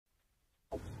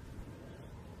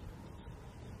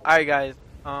Alright guys,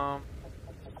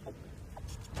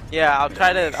 yeah, I'll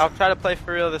try to play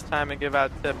for real this time and give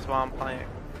out tips while I'm playing.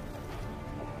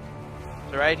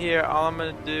 So right here, all I'm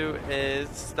gonna do is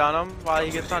stun him while he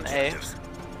gets on A,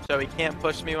 so he can't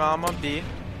push me while I'm on B.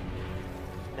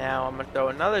 Now I'm gonna throw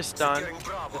another stun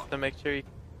just to make sure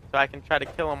so I can try to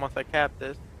kill him once I cap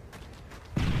this.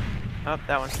 Oh,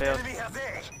 that one failed.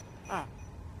 Ah.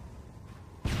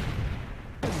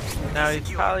 Now he's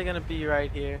probably gonna be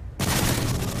right here.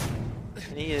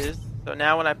 And he is. So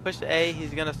now when I push A,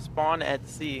 he's gonna spawn at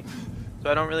C.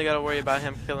 So I don't really gotta worry about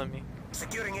him killing me.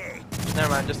 Securing A. Never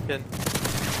mind, just kidding.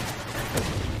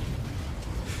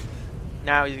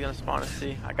 Now he's gonna spawn at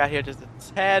C. I got here just a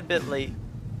tad bit late.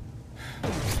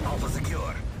 Alpha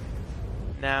secure.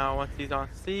 Now once he's on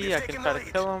C, I can try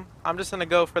to kill him. I'm just gonna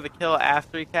go for the kill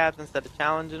after he caps instead of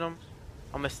challenging him.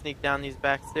 I'm gonna sneak down these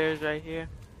back stairs right here.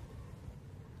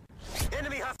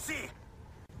 Enemy has C.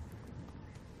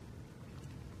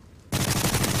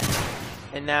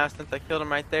 And now since I killed him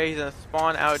right there, he's gonna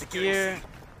spawn out here,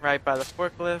 right by the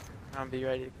forklift. I'll be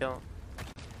ready to kill him.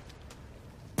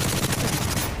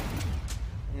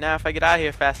 Now if I get out of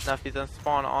here fast enough, he's gonna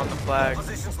spawn on the flag.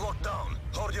 Positions locked down.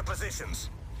 Hold your positions.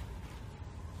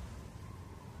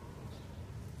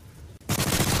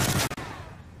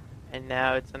 And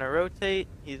now it's gonna rotate.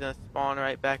 He's gonna spawn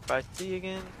right back by C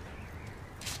again.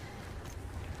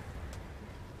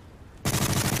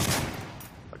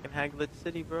 Fucking Haglit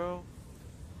City, bro.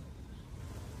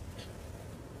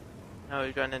 Now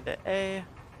he's running into A.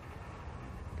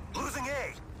 Losing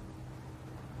A.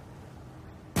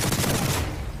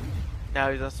 Now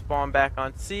he's gonna spawn back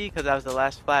on C because that was the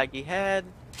last flag he had.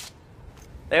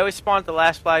 They always spawn at the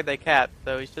last flag they capped,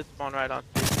 so he should spawn right on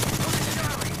C.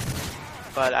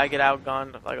 But I get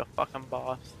outgunned like a fucking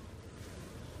boss.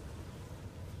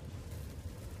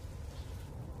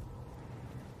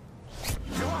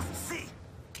 You lost C.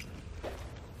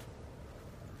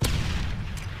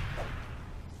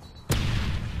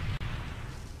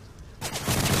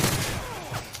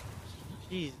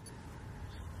 Jeez.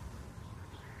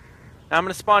 Now I'm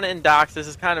gonna spawn in docks. This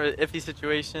is kind of an iffy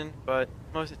situation, but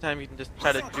most of the time you can just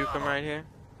try to juke him right here.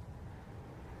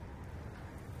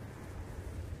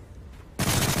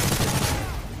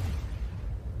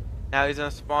 Now he's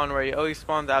gonna spawn where he always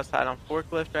spawns, outside on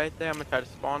forklift right there. I'm gonna try to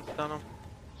spawn stun him.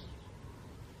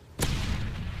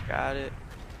 Got it.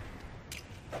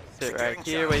 Sit right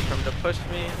here, wait for him to push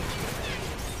me.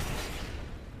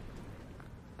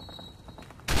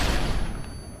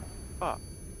 Fuck.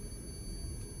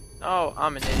 Oh,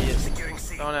 I'm an idiot.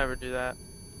 Don't ever do that.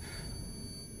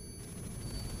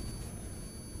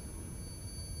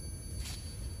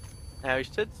 Now he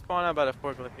should spawn out by the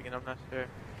forklift again, I'm not sure.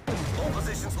 All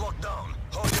positions locked down.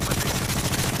 Hold your positions.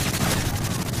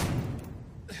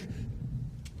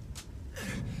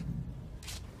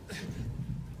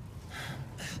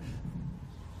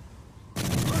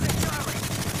 Losing Charlie.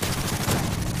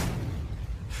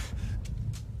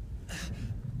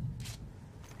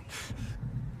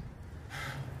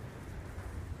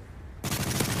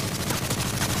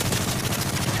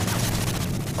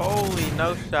 Holy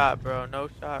no shot, bro. No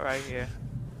shot right here.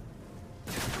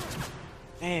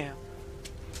 Damn.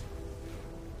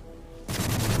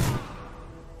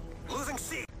 Losing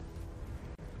C.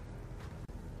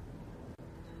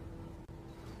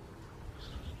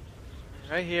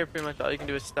 Right here, pretty much all you can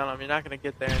do is stun him. You're not gonna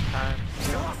get there in time.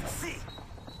 You lost C.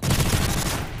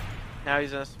 Now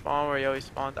he's gonna spawn where he always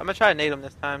spawns. I'm gonna try to nade him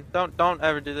this time. Don't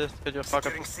ever do this because you'll fuck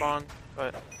up the spawn.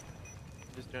 But I'm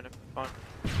just doing it for fun.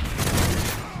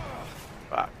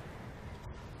 Fuck.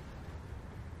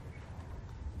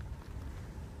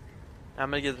 Now I'm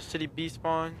gonna get the shitty B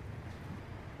spawn.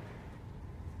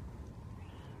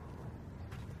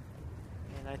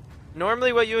 And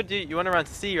normally what you would do, you want to run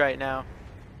C right now.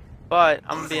 But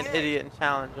I'm gonna be an idiot and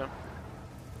challenge him.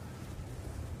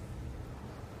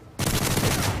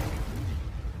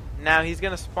 Now he's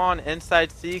gonna spawn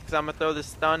inside C because I'm gonna throw the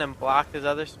stun and block his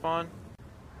other spawn.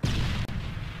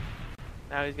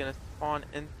 Now he's gonna spawn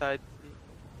inside C.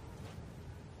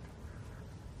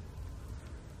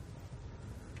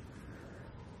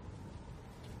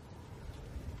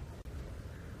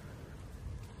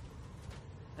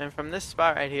 And from this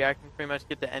spot right here, I can pretty much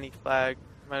get to any flag,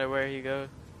 no matter where he goes.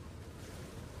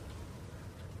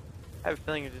 I have a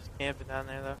feeling he's just camping down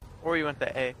there though. Or he went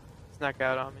to A. Snuck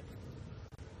out on me.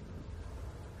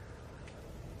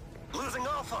 Losing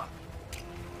Alpha.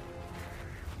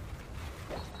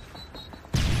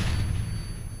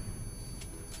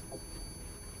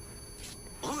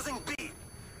 Losing B.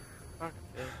 Fuck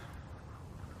this.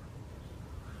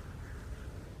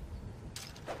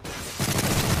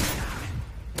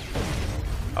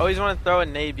 Always want to throw a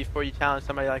nade before you challenge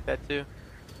somebody like that too.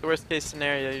 The worst case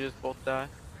scenario, you just both die.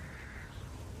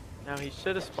 Now he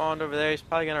should have spawned over there. He's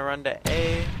probably gonna run to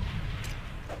A.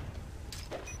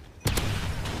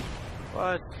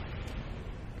 What?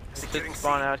 He should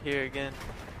spawn out here again.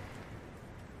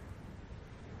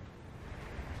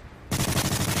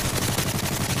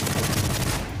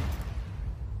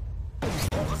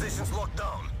 All positions locked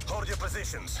down. Hold your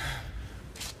positions.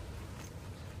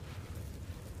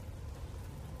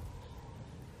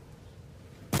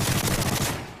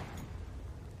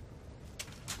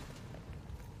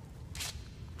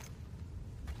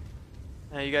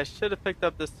 Now you guys should have picked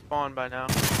up this spawn by now.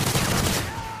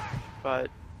 But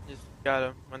you just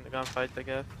gotta win the gunfights, I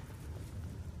guess.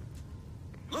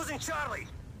 Losing Charlie.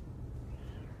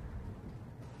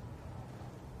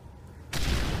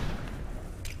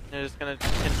 They're just gonna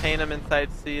contain him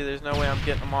inside C. There's no way I'm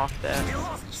getting him off that. We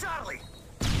lost Charlie.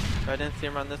 So I didn't see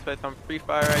him run this way, so I'm free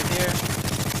fire right here.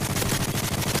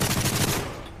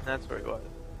 And that's where he was.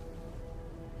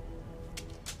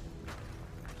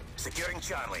 Securing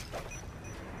Charlie.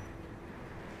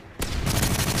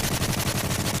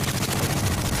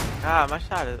 Ah, my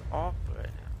shot is off right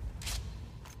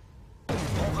now.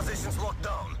 All positions locked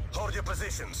down. Hold your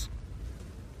positions.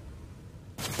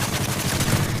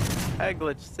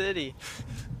 Glitch City.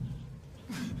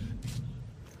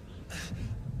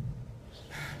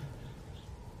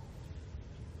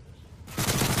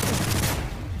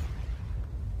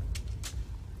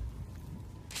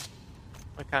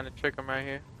 I kind of trick him right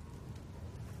here.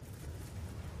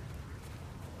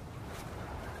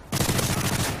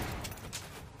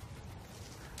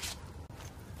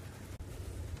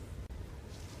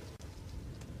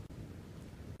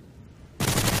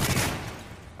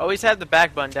 Always have the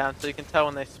back button down so you can tell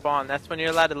when they spawn. That's when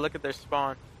you're allowed to look at their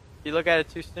spawn. If you look at it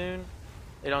too soon,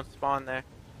 they don't spawn there.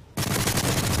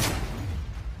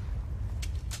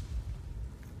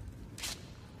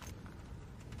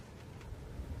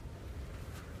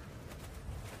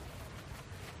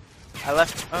 I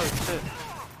left. Oh shit.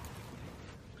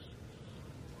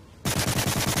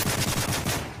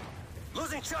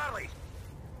 Losing Charlie.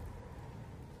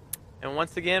 And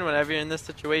once again, whenever you're in this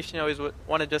situation, you always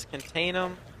want to just contain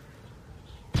them.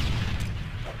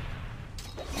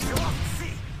 You lost C.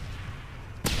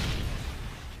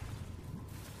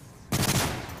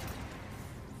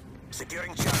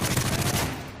 Securing Charlie.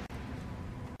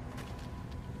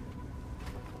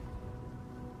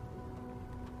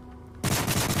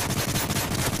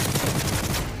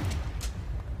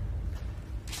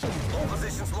 All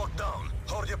positions locked down.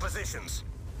 Hold your positions.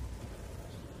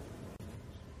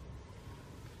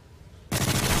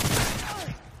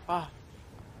 Ah.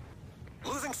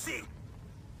 Losing C.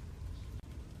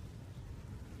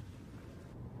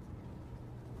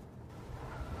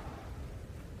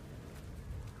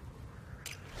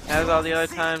 As all the other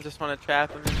times, just want to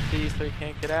trap him in C so he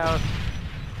can't get out.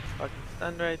 Fucking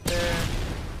stunned right there.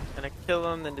 Gonna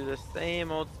kill him, then do the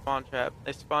same old spawn trap.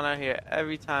 They spawn out here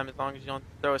every time as long as you don't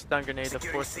throw a stun grenade to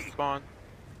force the spawn.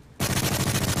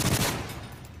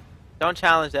 Don't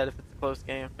challenge that if it's a close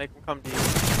game. Make them come to you.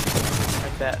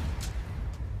 Like that.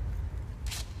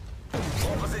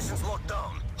 All positions locked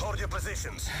down. Hold your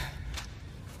positions.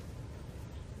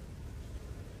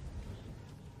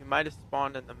 You might have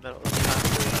spawned in the middle of the time.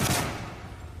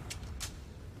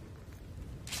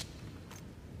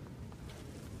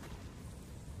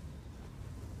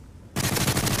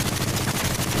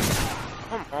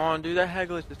 Come on, dude, that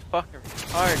Heglitch is fucking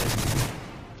retarded.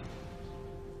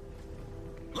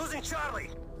 Losing Charlie.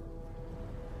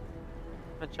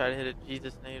 I'm gonna try to hit a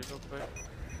Jesus nade real quick.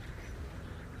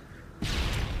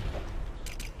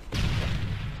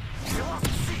 You lost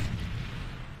C.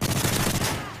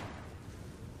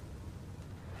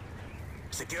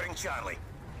 Securing Charlie.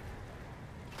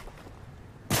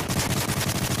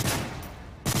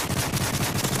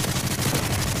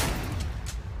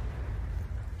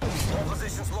 All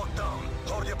positions locked down.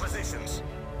 Hold your positions.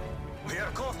 We are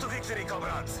close to victory,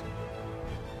 comrades.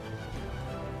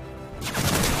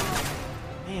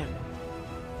 Damn.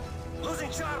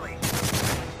 Losing Charlie.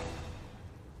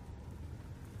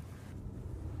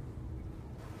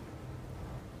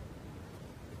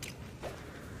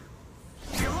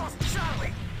 You lost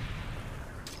Charlie.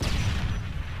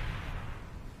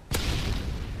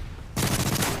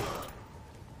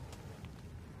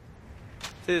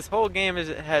 See, this whole game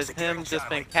has him just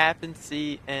been capping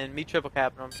C and me triple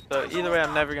capping him. So either way,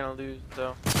 I'm never gonna lose.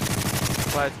 So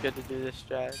that's why it's good to do this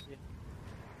strategy.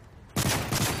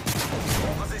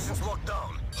 All positions locked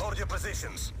down. Hold your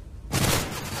positions.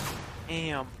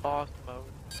 Damn, boss mode.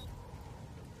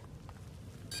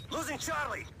 Losing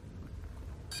Charlie.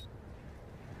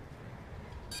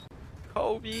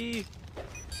 Kobe.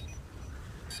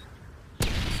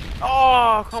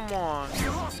 Oh, come on.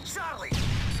 You lost Charlie.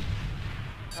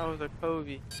 That was a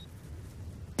Kobe.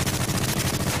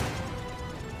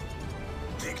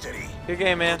 Victory. Good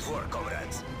game, man. Good work,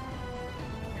 comrades.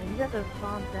 And you got to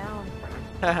calm down.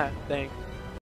 Thanks.